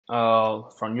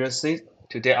from USC.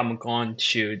 Today I'm going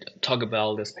to talk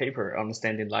about this paper,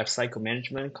 Understanding Lifecycle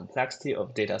Management Complexity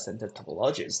of Data Center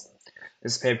Topologies.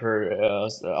 This paper,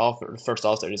 the first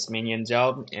author is Mingyang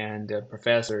Zhang, and the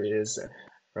professor is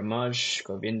Ramesh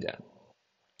Govindan.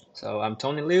 So I'm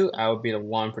Tony Liu. I will be the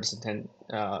one presenting.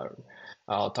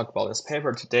 I'll talk about this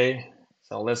paper today.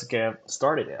 So let's get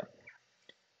started.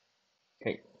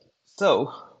 Okay.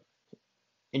 So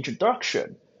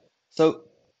introduction. So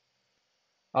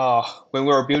when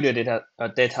we're building a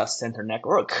data center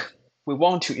network, we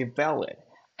want to evaluate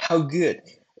how good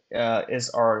is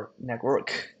our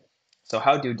network. So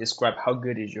how do you describe how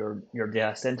good is your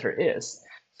data center is?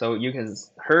 So you can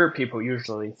hear people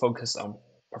usually focus on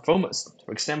performance.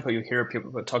 For example, you hear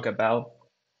people talk about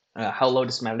how low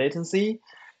is my latency,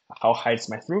 how high is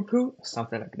my throughput,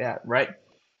 something like that, right?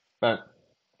 But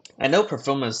I know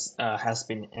performance has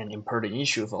been an important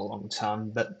issue for a long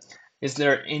time, but is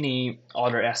there any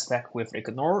other aspect we've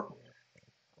ignored?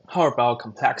 How about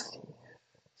complexity?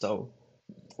 So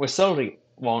we certainly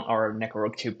want our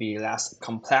network to be as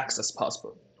complex as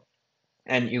possible.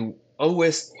 And you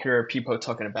always hear people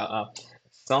talking about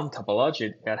some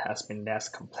topology that has been less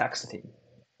complexity.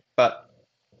 But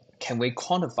can we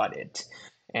quantify it?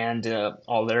 And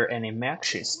are there any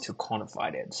metrics to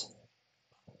quantify it?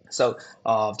 So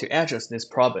to address this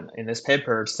problem, in this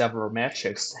paper, several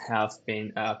metrics have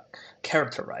been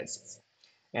characterized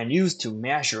and used to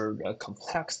measure the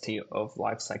complexity of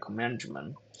lifecycle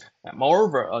management. And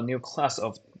moreover, a new class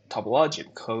of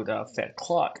topology called Fed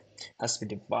clock has been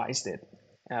devised.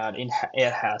 And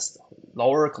it has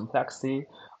lower complexity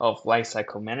of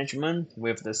lifecycle management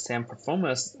with the same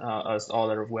performance as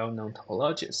other well-known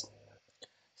topologies.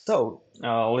 So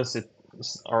let's see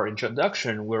our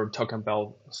introduction. We're talking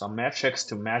about some metrics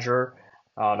to measure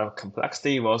the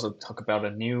complexity. We also talk about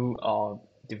a new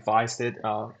devised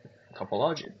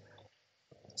topology.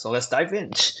 So let's dive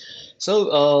in.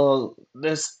 So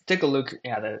let's take a look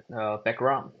at the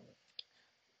background.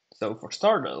 So for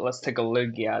starter, let's take a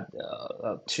look at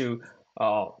two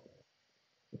uh,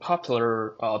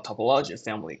 popular topology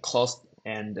family, closed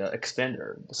and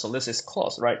expander. So this is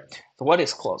closed, right? So what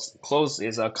is closed? Closed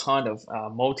is a kind of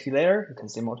multi-layer. You can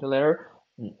see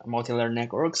multi-layer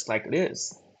networks like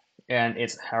this. And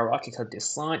its hierarchical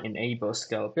design enables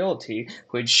scalability,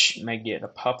 which make it a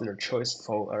popular choice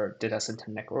for a data center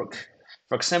network.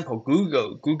 For example,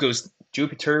 Google's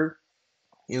Jupyter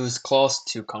used closed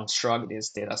to construct its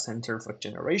data center for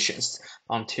generations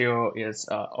until its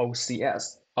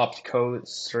OCS, optical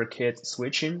circuit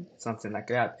switching, something like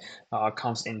that,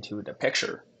 comes into the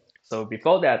picture. So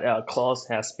before that, closed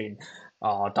has been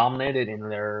dominated in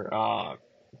their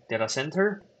data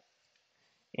center,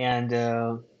 and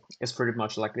it's pretty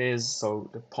much like this. So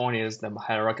the point is the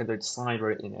hierarchical design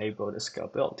will enable the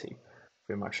scalability,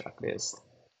 pretty much like this.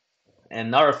 And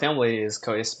another family is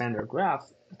called expander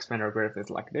graph. Expander graph is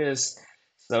like this.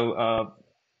 So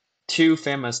two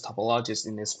famous topologies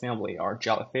in this family are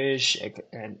jellyfish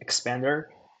and expander.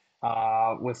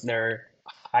 With their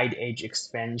high edge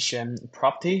expansion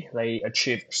property, they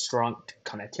achieve strong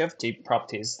connectivity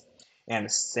properties and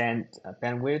send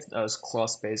bandwidth as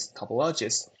class-based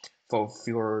topologies for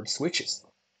fewer switches.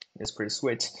 It's pretty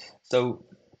sweet. So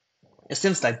it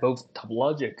seems like both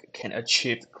topologies can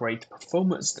achieve great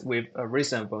performance with a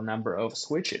reasonable number of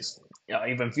switches,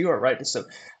 even fewer, right? So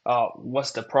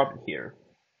what's the problem here?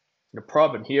 The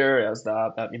problem here is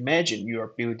that imagine you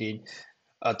are building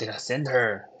a data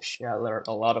center. Yeah, there are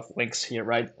a lot of links here,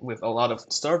 right? With a lot of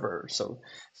servers. So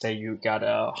say you got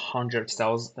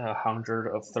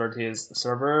 130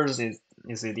 servers.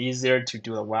 Is it easier to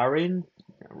do the wiring?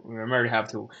 Remember, you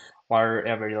have to wire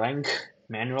every link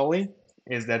manually.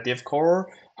 Is that difficult?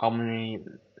 How many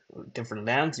different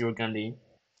lengths you're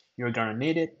gonna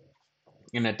need it?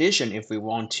 In addition, if we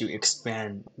want to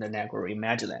expand the network,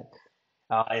 imagine that.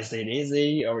 Is it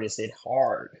easy or is it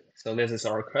hard? So this is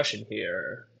our question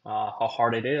here. How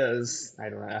hard it is? I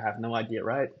don't know. I have no idea,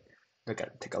 right?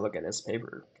 Take a look at this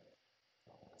paper.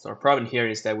 So our problem here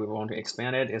is that we want to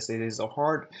expand it. Is it so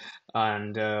hard?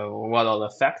 And what are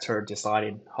the factors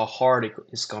deciding how hard it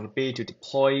is going to be to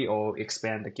deploy or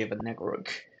expand a given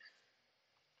network?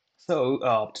 So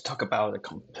to talk about the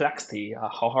complexity,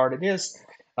 how hard it is,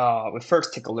 we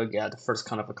first take a look at the first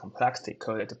kind of a complexity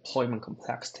called deployment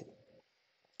complexity.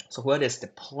 So what is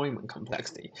deployment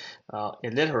complexity?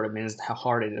 It literally means how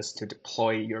hard it is to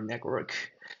deploy your network.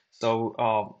 So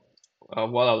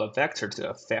what are the vectors to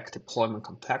affect deployment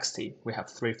complexity? We have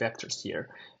three vectors here: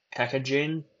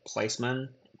 packaging,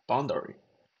 placement, boundary.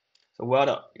 So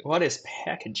what is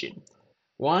packaging?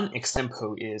 One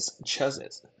example is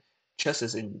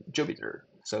chassis in Jupyter.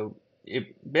 So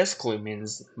it basically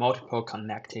means multiple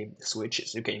connecting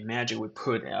switches. You can imagine we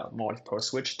put multiple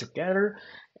switches together.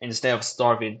 Instead of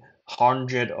starving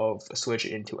hundred of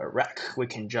switches into a rack, we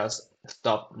can just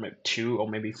stuff maybe two or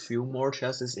maybe few more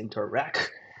chassis into a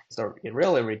rack. So it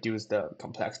really reduces the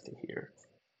complexity here.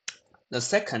 The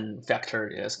second factor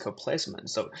is code placement.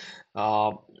 So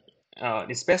uh,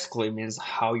 this basically means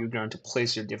how you're going to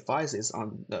place your devices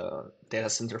on the data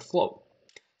center floor.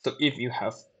 So if you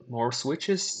have more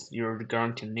switches, you're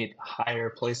going to need higher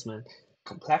placement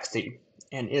complexity.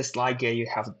 And it's like you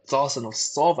have thousands of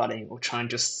solvers and you're trying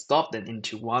to stuff them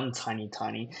into one tiny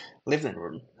living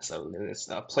room. So there is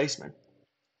placement.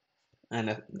 And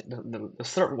the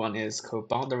third one is called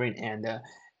boundary and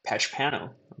patch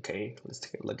panel. Okay, let's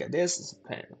take a look at this.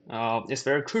 It's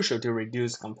very crucial to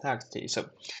reduce complexity. So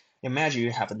imagine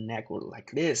you have a network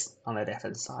like this on the left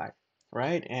hand side,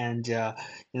 right? And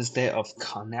instead of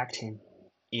connecting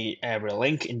every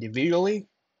link individually,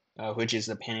 which is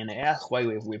a pain in the ass, why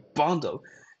we bundle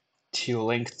two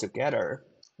links together,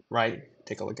 right?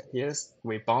 Take a look at this.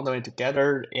 We bundle it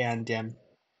together and then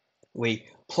we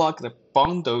plug the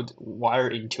bundled wire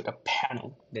into a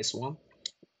panel, this one,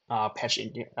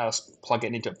 plug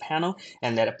it into a panel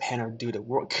and let a panel do the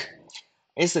work.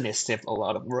 Isn't it save a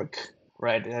lot of work,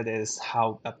 right? That is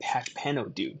how a patch panel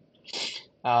do.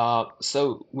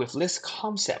 So with this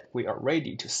concept, we are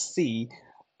ready to see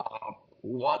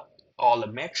what all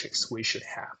the metrics we should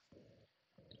have.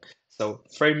 So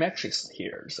three metrics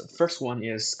here. So first one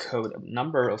is called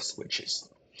number of switches.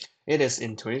 It is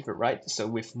intuitive, right? So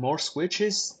with more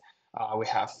switches, we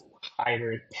have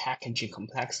higher packaging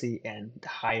complexity and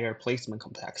higher placement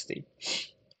complexity.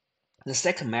 The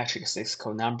second matrix is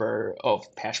called number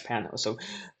of patch panels. So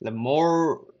the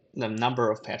more the number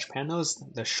of patch panels,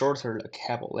 the shorter the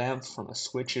cable length from the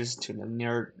switches to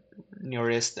the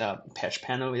nearest patch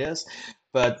panel is,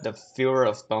 but the fewer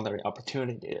of boundary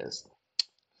opportunity is.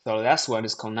 So that's what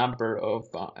is called number of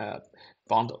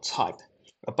bundle type.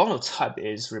 A bundle type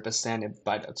is represented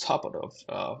by the top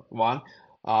of one,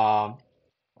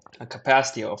 a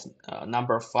capacity of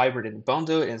number of fiber in the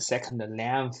bundle, and second, the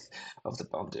length of the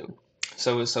bundle.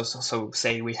 So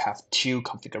say we have two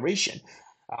configuration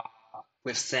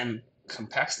with same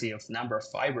complexity of number of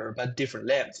fiber, but different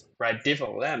length, right?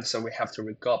 Different length, so we have to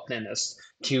regard them as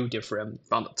two different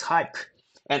bundle type.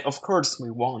 And of course,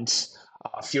 we want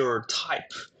fewer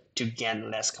type to gain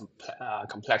less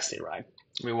complexity, right?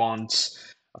 We want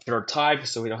a fewer type,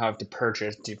 so we don't have to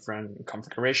purchase different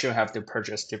configuration, have to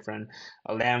purchase different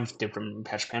length, different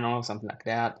patch panel, something like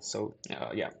that. So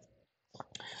yeah.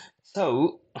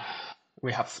 So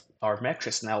we have our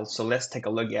metrics now. So let's take a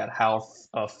look at how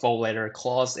a four-letter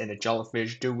clause and a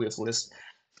jellyfish do with this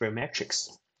three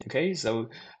metrics. Okay, so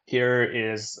here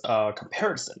is a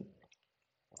comparison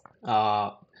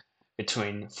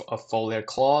between a four-letter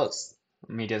clause,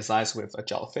 medium size with a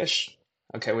jellyfish.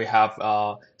 Okay, we have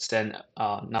same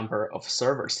number of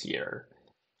servers here,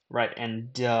 right? And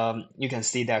you can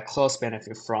see that clause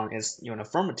benefit from its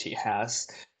uniformity has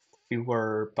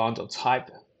fewer bundle type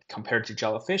compared to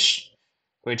jellyfish,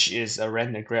 which is a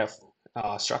random graph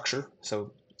structure.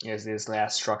 So it is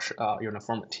less structure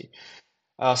uniformity.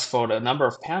 As for the number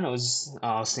of panels,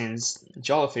 since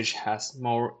jellyfish has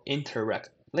more interact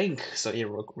link, so it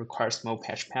requires more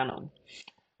patch panel,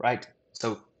 right?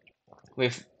 So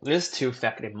with these two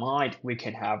factors in mind, we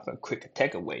can have a quick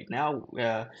takeaway. Now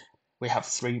we have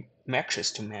three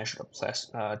metrics to measure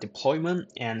the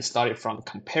deployment, and started from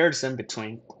comparison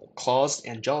between claws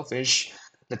and jellyfish.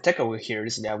 The takeaway here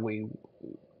is that we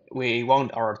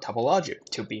want our topology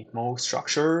to be more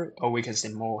structured, or we can say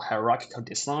more hierarchical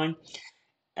design,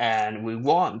 and we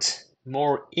want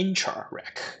more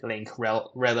intra-rack link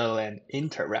rather than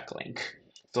inter-rack link.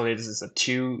 So this is a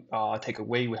two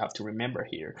takeaway we have to remember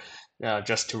here,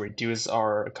 just to reduce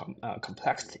our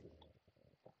complexity.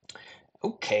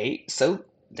 Okay, so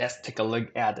let's take a look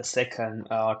at the second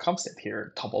concept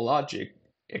here, topologic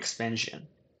expansion.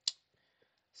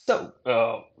 So,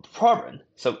 problem.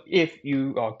 So if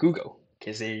you are Google,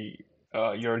 okay, say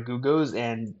you're Google's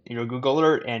and you're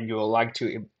Googler and you would like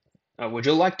to, would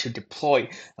you like to deploy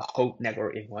a whole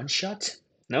network in one shot?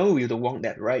 No, you don't want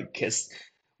that, right? Because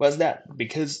what's that?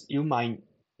 Because you might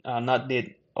not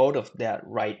need all of that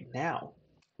right now,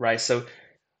 right? So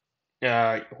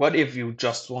what if you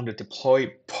just want to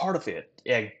deploy part of it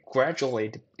and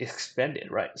gradually expand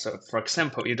it, right? So, for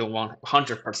example, you don't want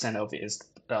 100% of its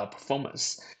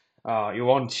performance. You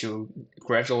want to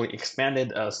gradually expand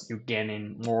it as you gain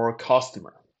in more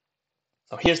customer.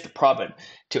 So here's the problem.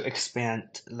 To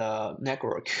expand the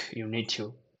network, you need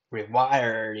to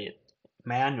rewire it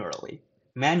manually.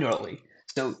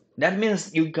 So that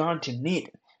means you're going to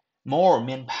need more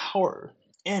manpower,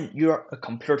 and you're a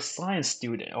computer science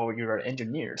student or you're an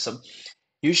engineer, so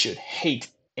you should hate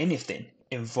anything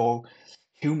involve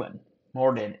human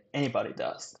more than anybody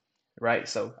does, right?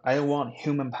 So I don't want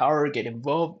human power get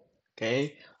involved.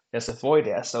 Okay, let's avoid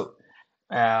that. So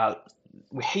uh,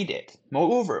 we hate it.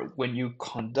 Moreover, when you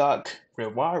conduct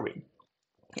rewiring,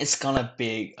 it's gonna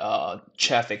be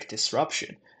traffic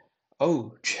disruption.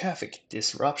 Oh, traffic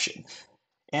disruption.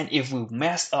 And if we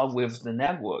mess up with the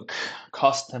network,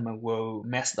 customer will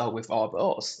mess up with all of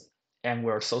us, and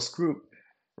we're so screwed,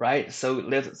 right? So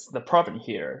that's the problem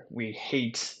here. We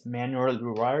hate manual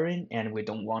rewiring, and we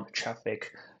don't want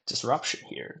traffic disruption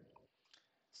here.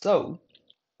 So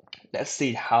let's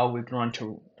see how we're going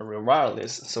to rewire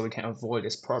this so we can avoid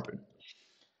this problem.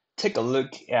 Take a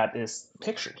look at this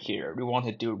picture here. We want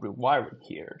to do rewiring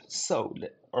here. So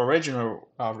the original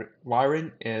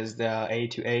rewiring is the A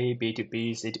to A, B to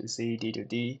B, C to C, D to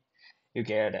D. You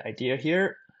get the idea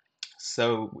here.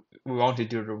 So we want to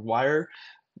do the wire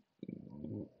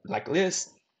like this.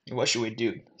 What should we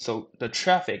do? So the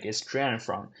traffic is drawn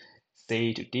from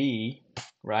C to D,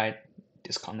 right?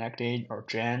 Disconnected or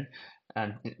drain,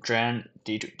 and drain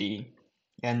D to D.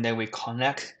 And then we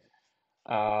connect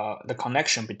the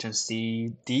connection between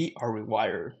C, D are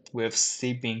rewired, with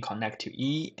C being connected to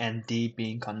E and D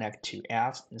being connected to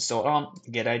F, and so on.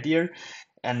 You get the idea?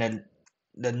 And then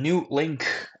the new link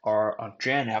or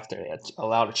drain after it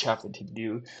allow the traffic to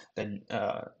do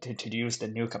to use the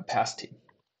new capacity.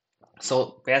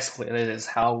 So basically, this is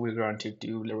how we're going to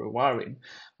do the rewiring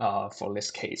for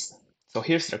this case. So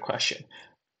here's the question.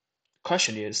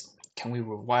 Question is, can we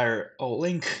rewire all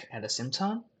link at the same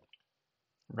time?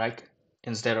 Right?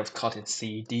 Instead of cutting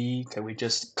CD, can we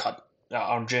just cut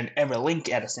or drain every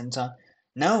link at the same time?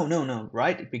 No, no, no,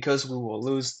 right? Because we will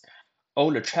lose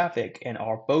all the traffic and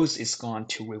our boss is going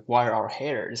to rewire our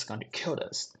header. It's going to kill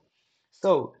us.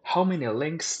 So how many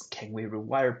links can we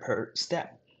rewire per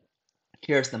step?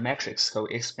 Here's the matrix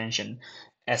called expansion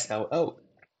SLO.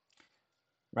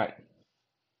 Right.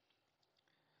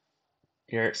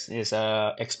 Here is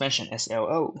a expansion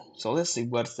SLO. So let's see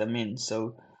what that means.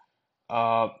 So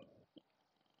uh,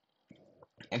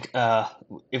 uh,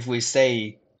 if we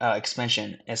say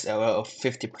expansion SLO of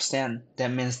 50%,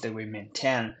 that means that we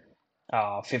maintain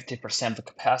 50% of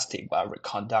capacity while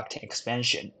conducting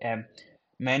expansion. And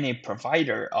many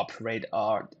providers operate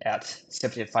at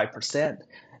 75%.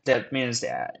 That means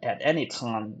that at any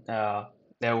time,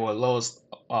 they will lose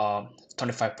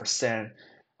 25%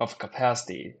 of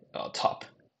capacity top.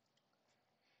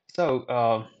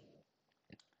 So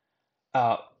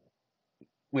uh,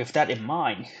 with that in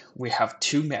mind, we have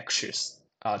two metrics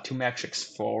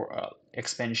for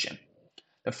expansion.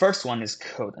 The first one is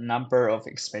called number of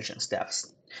expansion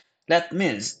steps. That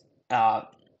means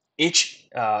each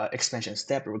expansion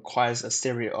step requires a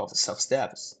series of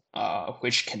sub-steps,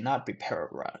 which cannot be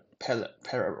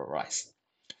parallelized.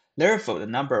 Therefore, the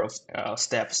number of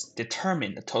steps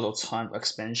determine the total time of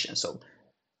expansion. So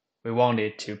we want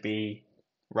it to be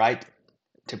right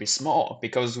to be small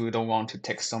because we don't want to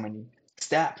take so many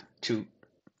steps to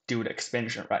do the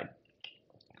expansion, right?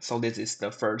 So this is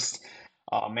the first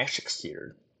matrix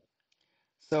here.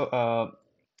 So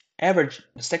the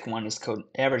second one is called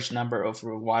average number of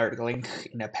rewired link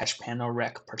in a patch panel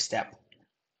rack per step.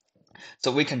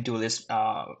 So we can do this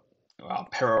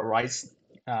parallelize.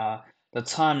 The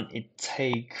time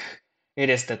it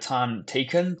is the time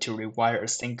taken to rewire a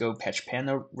single patch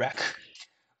panel rack,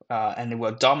 and it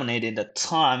will dominate the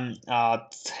time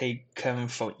taken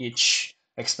for each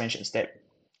expansion step,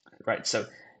 right? So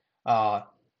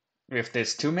with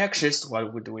these two metrics,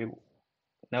 what would we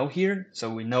know here? So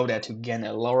we know that to gain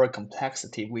a lower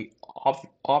complexity, we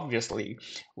obviously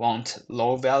want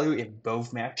low value in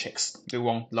both metrics. We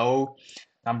want low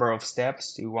number of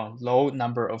steps. We want low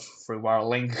number of rewire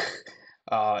link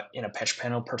in a patch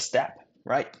panel per step,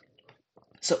 right?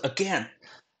 So again,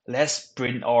 let's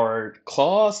bring our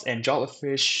claws and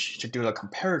jellyfish to do a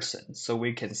comparison so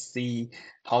we can see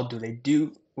how do they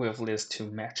do with these two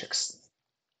metrics.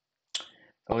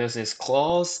 So this is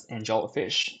claws and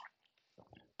jellyfish.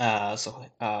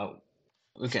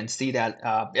 We can see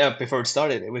that before it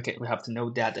started, we have to know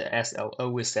that the SLO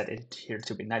we set it here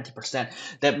to be 90%.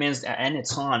 That means at any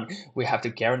time we have to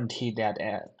guarantee that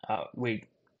we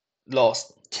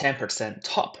lost 10%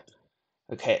 top,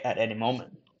 okay, at any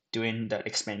moment during the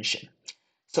expansion.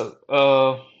 So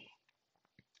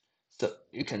so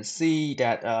you can see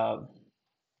that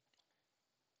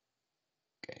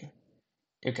okay,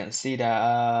 you can see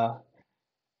the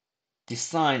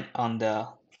design on the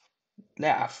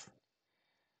left.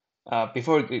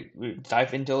 Before we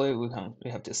dive into it, we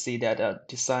have to see that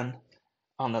design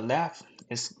on the left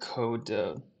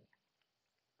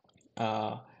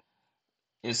uh,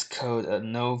 is called a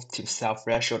node to self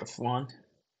ratio of 1.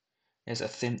 It's a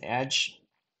thin edge,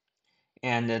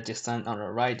 and the design on the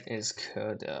right is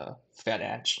called fat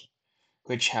edge,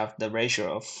 which have the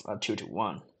ratio of 2 to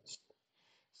 1.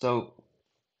 So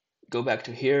go back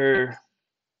to here,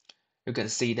 you can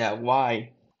see that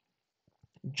why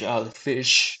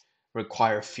jellyfish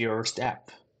require fewer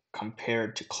steps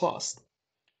compared to claws,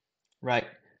 right?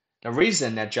 The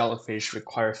reason that jellyfish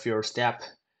require fewer steps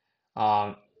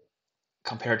um,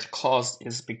 compared to claws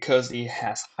is because it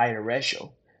has higher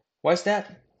ratio. Why is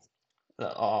that?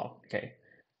 Okay,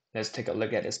 let's take a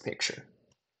look at this picture.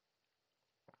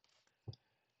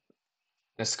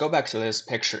 Let's go back to this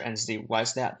picture and see why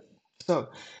is that. So,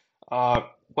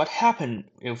 what happened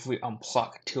if we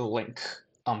unplug two link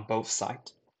on both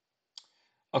sides?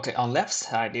 Okay, on left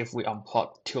side, if we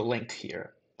unplug two link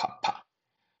here,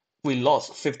 we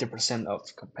lost 50%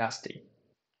 of capacity.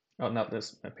 Oh, not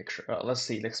this picture. Let's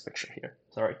see this picture here.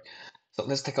 Sorry. So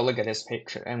let's take a look at this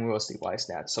picture and we will see why is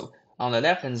that. So on the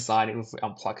left hand side, if we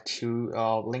unplug two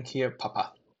link here,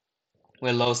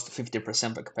 we lost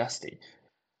 50% of capacity.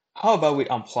 How about we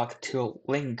unplug two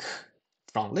link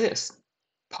from this?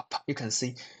 You can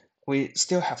see we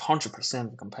still have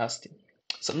 100% of capacity.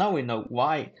 So now we know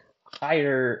why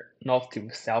higher node to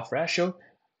self ratio,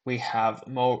 we have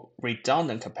more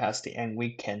redundant capacity and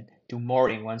we can do more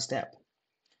in one step.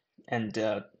 And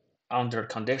under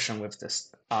condition with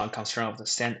this constraint of the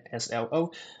send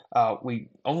SLO, we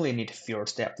only need fewer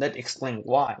steps. Let's explain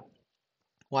why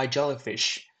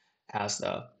jellyfish has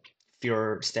a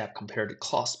fewer step compared to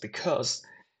claws, because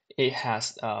it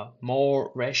has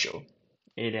more ratio.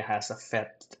 It has a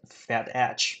fat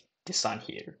edge design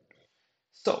here.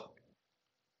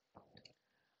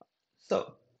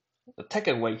 So the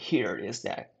takeaway here is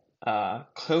that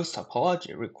closed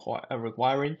topology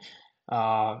requiring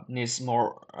needs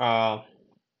more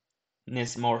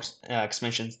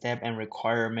expansion step and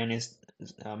require many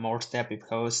more step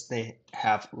because they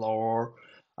have lower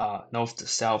node to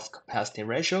self capacity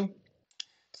ratio.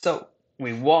 So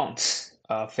we want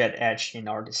a fat edge in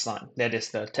our design. That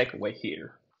is the takeaway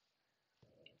here,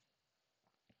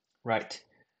 right?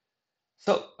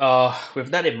 So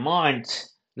with that in mind,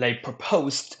 they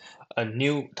proposed a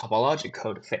new topology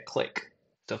called fat click.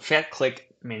 So fat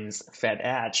click means fat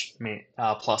edge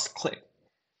plus click.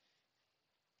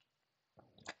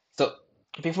 So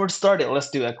before starting, let's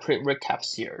do a quick recap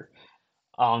here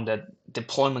on the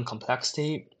deployment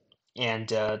complexity and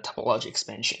topology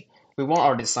expansion. We want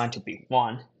our design to be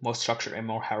one, more structured and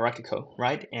more hierarchical,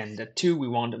 right? And two, we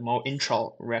want more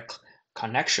intra-rack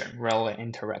connection rather than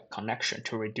inter-rack connection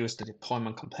to reduce the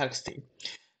deployment complexity.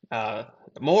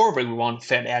 Moreover, we want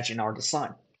fat edge in our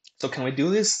design. So can we do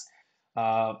this?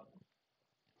 Fat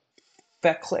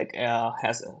click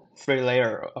has a three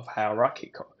layer of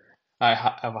hierarchy.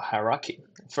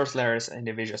 First layer is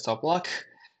individual subblock.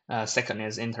 Second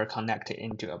is interconnected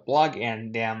into a block,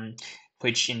 and then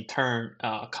which in turn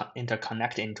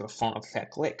interconnect into a form of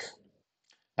fat click,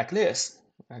 like this.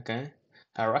 Okay,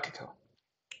 hierarchical.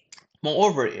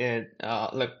 Moreover,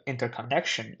 the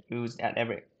interconnection used at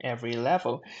every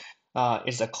level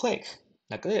is a click,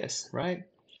 like this, right?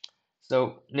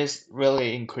 So this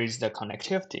really increases the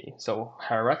connectivity. So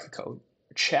hierarchical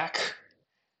check.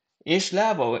 Each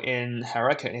level in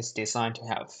hierarchy is designed to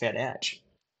have fat edge,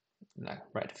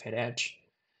 right? Fat edge.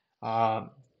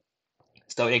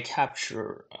 So it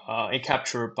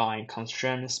capture by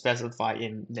constraint specified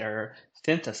in their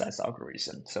synthesize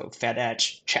algorithm. So fat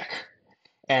edge check.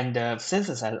 And the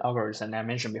synthesize algorithm I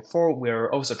mentioned before will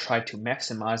also try to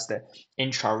maximize the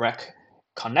intra-rack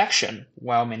connection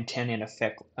while maintaining a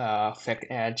fat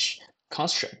edge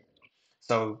constraint.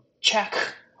 So check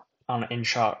on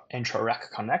the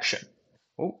intra-rack connection.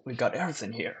 Oh, we got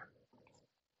everything here.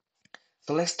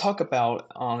 So let's talk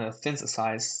about on the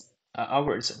synthesize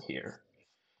algorithm here.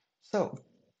 So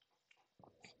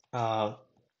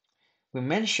we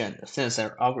mentioned the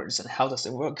synthesizer algorithm. How does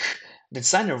it work? The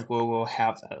designer will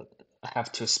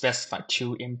have to specify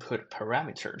two input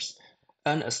parameters.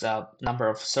 N as the number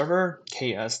of server,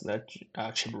 K as the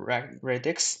chip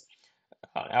radix.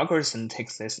 Algorithm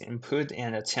takes this input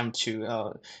and attempt to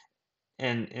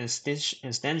an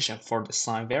instantiation for the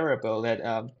sign variable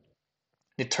that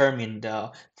determine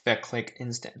the fat click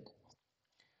instant.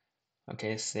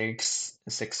 Okay, six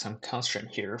some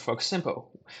constraint here. For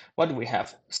example, what do we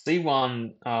have?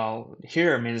 C1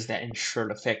 here means that ensure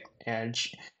the fat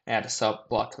edge at sub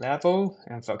block level,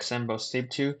 and for example,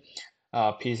 C2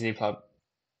 PC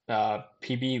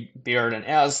PB bigger than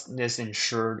S, this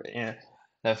ensured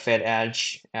the fed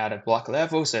edge at a block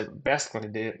level. So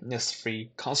basically, this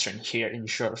three constraint here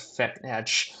ensure fed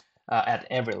edge at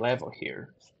every level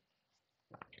here.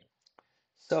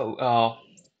 So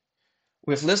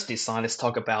with this design, let's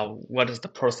talk about what is the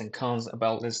pros and cons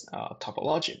about this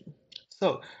topology.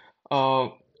 So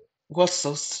what's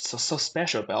so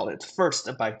special about it? First,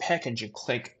 by packaging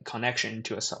click connection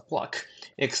into a subblock,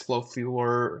 it explodes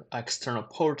fewer external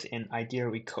ports and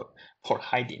ideally port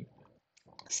hiding.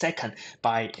 Second,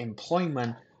 by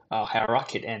employment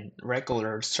hierarchy and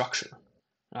regular structure,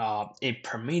 it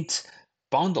permits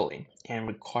bundling and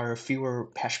require fewer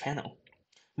patch panel.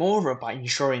 Moreover, by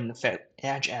ensuring the fed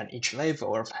edge at each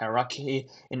level of hierarchy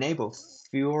enable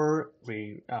fewer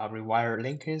rewire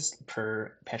links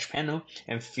per patch panel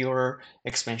and fewer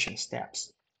expansion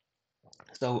steps.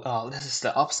 So this is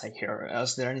the upside here.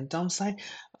 Is there any downside?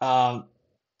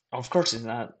 Of course, it's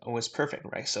not always perfect,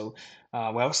 right? So,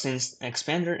 well, since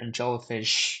expander and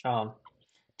jellyfish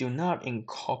do not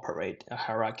incorporate a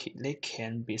hierarchy, they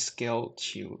can be scaled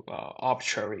to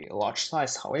arbitrary large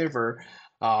size. However,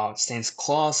 since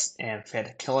clause and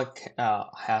fed-click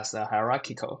has a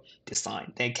hierarchical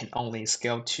design, they can only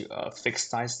scale to a fixed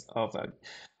size of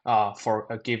for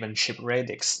a given chip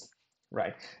radix,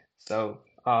 right? So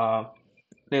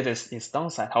this is its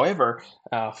downside. However,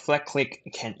 flat-click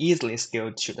can easily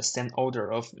scale to the same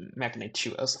order of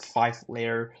magnitude as a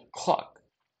 5-layer clock.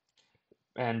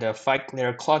 And the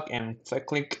 5-layer clock and flat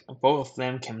click, both of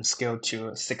them can scale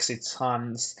to 60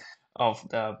 times of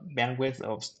the bandwidth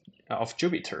of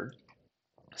Jupyter.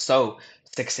 So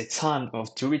 60 times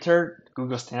of Jupyter,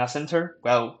 Google's data center,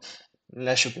 well,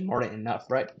 that should be more than enough,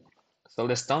 right? So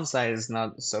this downside is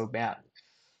not so bad.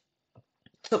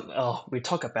 So we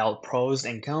talk about pros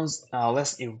and cons.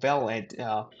 Let's evaluate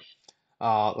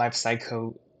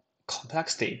lifecycle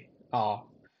complexity.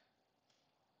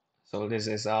 So this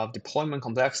is deployment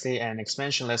complexity and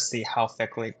expansion. Let's see how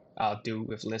Factly do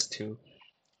with these two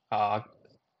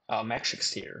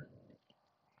metrics here.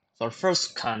 So the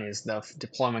first kind is the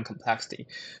deployment complexity.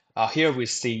 Here we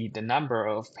see the number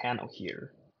of panel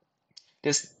here.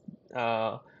 This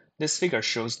this figure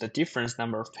shows the different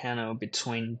number of panel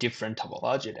between different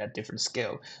topology at different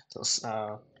scale.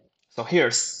 So here,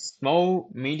 small,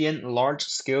 medium, large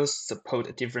scales support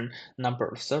a different number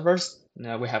of servers.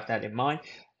 We have that in mind.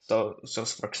 So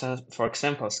for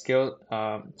example,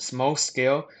 small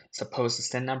scale supports the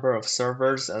same number of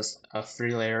servers as a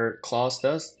 3-layer clause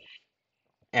does,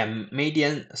 and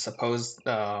medium suppose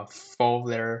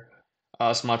 4-layer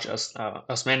as much as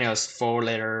many as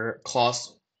 4-layer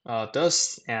clause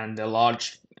does, and the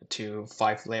large to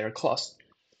 5-layer clause.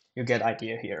 You get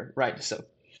idea here, right? So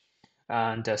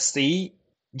and C,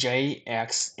 J,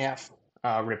 X, F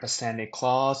represent a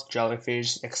clause,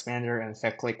 jellyfish, expander, and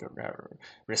fat-click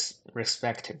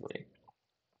respectively.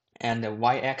 And the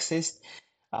y-axis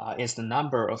is the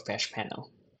number of patch panel,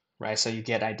 right? So you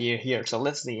get idea here. So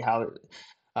let's see how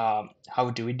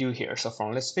do we do here. So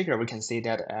from this figure, we can see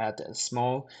that at a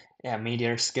small and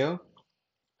medium scale,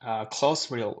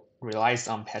 clause relies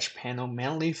on patch panel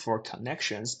mainly for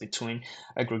connections between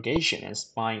aggregation and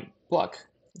spine block.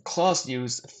 Clause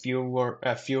use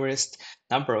fewest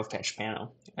number of patch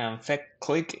panel, and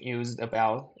click used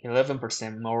about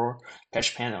 11% more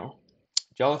patch panel.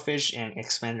 Jellyfish and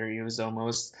expander use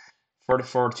almost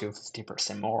 44 to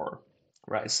 50% more,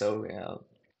 right? So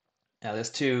these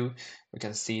two, we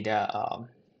can see that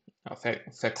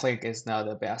click is not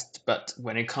the best, but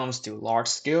when it comes to large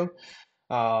scale,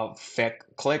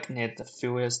 click needs the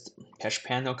fewest patch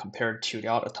panel compared to the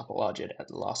other topology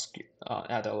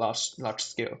at a large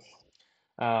scale.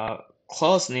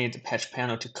 Clause needs patch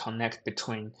panel to connect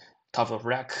between top of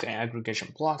rack and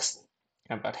aggregation blocks,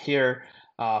 but here,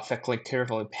 click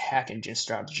carefully packaging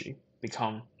strategy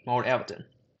become more evident.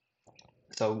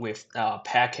 So with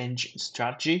package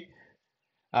strategy,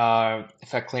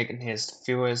 click needs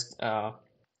fewest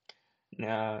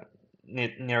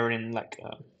nearing like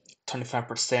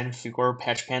 25% fewer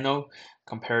patch panel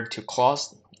compared to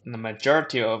clause. The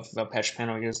majority of the patch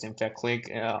panel used in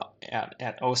click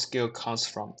at all scale comes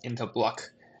from interblock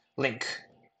link,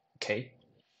 okay,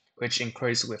 which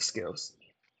increase with scales.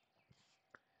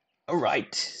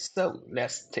 Alright, so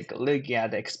let's take a look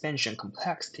at the expansion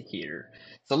complexity here.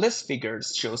 So this figure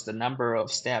shows the number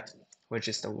of steps, which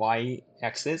is the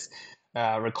y-axis,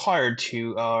 required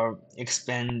to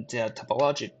expand the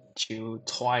topology to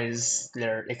twice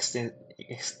their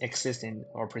existing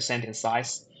or presenting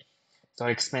size. So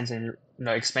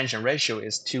expansion ratio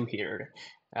is 2 here.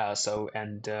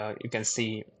 You can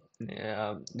see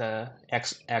the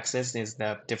x-axis is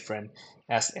the different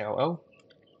SLO.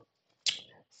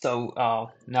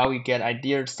 So now we get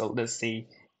ideas. So let's see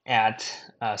at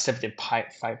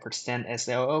 75%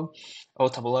 SLO, all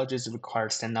topologies require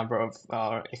the same number of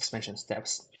expansion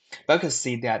steps. But you can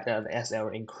see that the SLO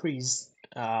increase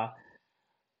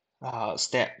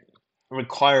step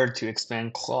required to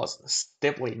expand clause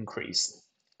steadily increase.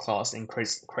 Clause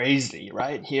increase crazily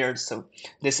right here. So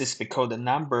this is because the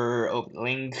number of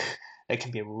link that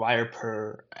can be wired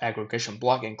per aggregation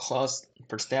block and clause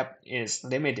per step is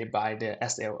limited by the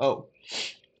SLO,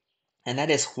 and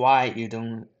that is why you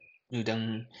don't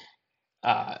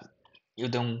uh you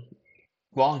don't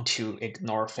want to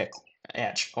ignore fake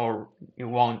edge, or you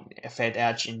want a fade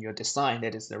edge in your design.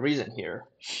 That is the reason here.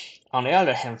 On the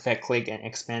other hand, fat click and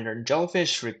expander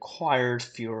jellyfish requires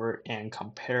fewer and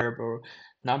comparable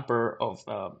number of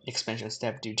expansion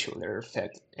steps due to their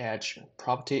fat edge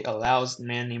property allows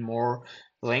many more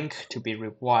link to be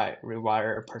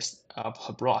rewired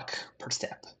per block per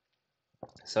step.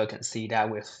 So you can see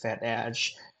that with fat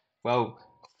edge, well,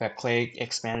 fat click,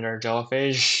 expander,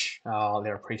 jellyfish,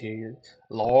 they're pretty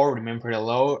low, remain pretty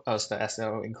low as the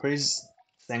SL increase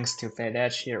thanks to fat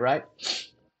edge here, right?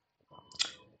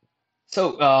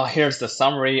 So here's the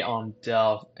summary on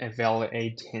the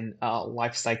evaluating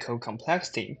lifecycle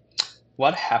complexity.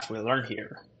 What have we learned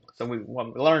here? So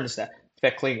what we learned is that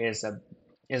Feclic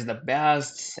is the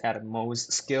best at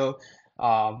most scale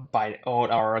by all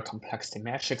our complexity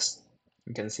metrics.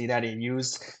 You can see that it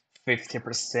used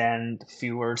 50%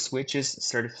 fewer switches,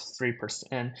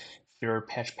 33% fewer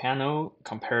patch panel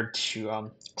compared to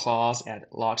class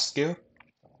at large scale,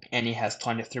 and it has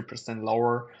 23%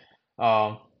 lower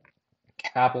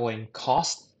cabling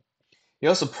cost. It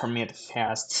also permit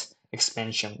fast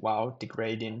expansion while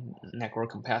degrading network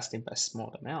capacity by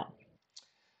small amount.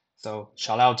 So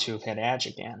shout out to FedEdge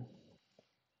again.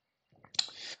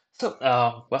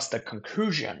 So what's the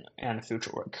conclusion and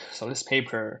future work? So this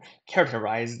paper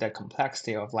characterized the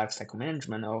complexity of lifecycle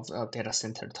management of data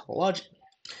center topology.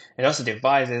 It also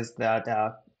devises that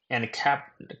and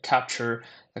capture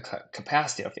the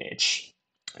capacity of each.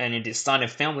 And it designed a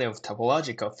family of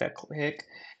topological Feclic,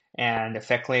 and the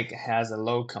Feclic has a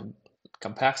low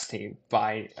complexity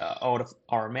by all of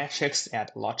our metrics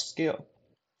at large scale.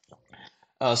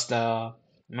 As the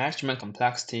management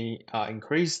complexity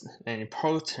increased, the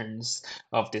importance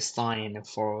of design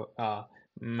for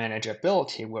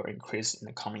manageability will increase in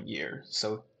the coming year.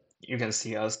 So you can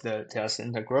see as the data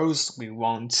center grows, we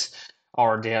want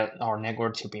our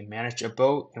network to be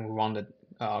manageable, and we want the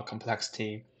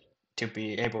complexity to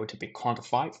be able to be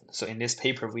quantified. So in this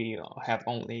paper, we have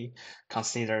only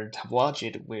considered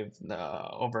topology with the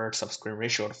oversubscription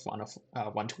ratio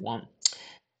of 1 to 1.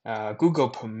 Google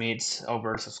permits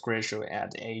oversubscription ratio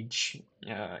at age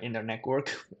in their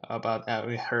network, but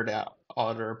we heard that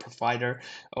other provider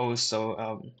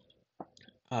also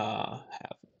have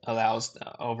allows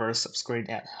oversubscribe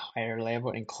at higher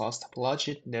level in class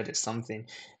topology. That is something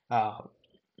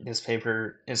this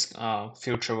paper is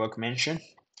future work mentioned,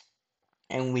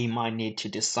 and we might need to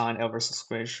design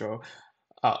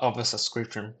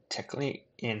oversubscription technique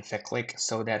in Feclic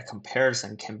so that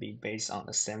comparison can be based on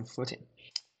the same footing.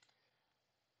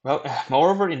 Well,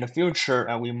 moreover, in the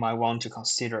future, we might want to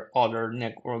consider other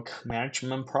network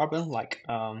management problems like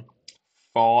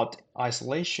fault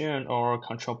isolation or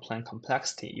control plane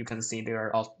complexity. You can see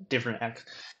there are different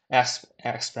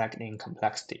aspects in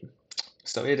complexity.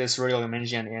 So it is really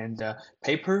mentioned in the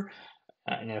paper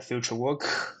in the future work.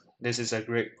 This is a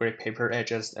great paper. It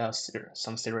just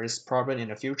some serious problem in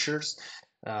the futures.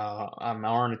 I'm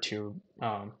honored to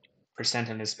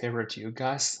presenting this paper to you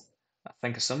guys.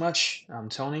 Thank you so much. I'm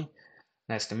Tony.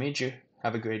 Nice to meet you.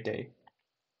 Have a great day.